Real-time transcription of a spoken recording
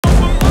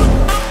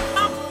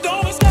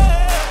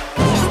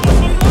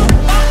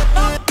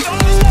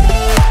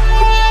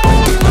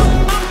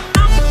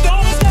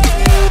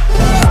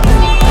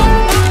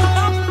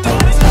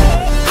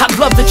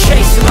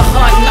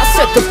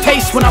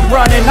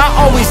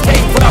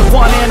take what I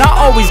want and I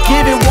always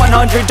give it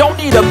 100. Don't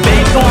need a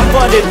bank, no I'm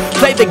funded.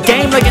 Play the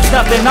game like it's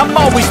nothing. I'm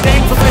always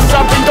thankful for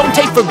something. Don't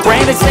take for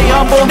granted, stay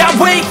humble. Now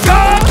wake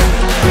up!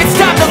 It's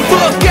time to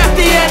look at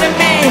the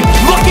enemy.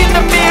 Look in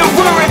the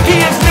mirror if he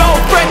is no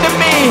friend to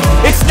me.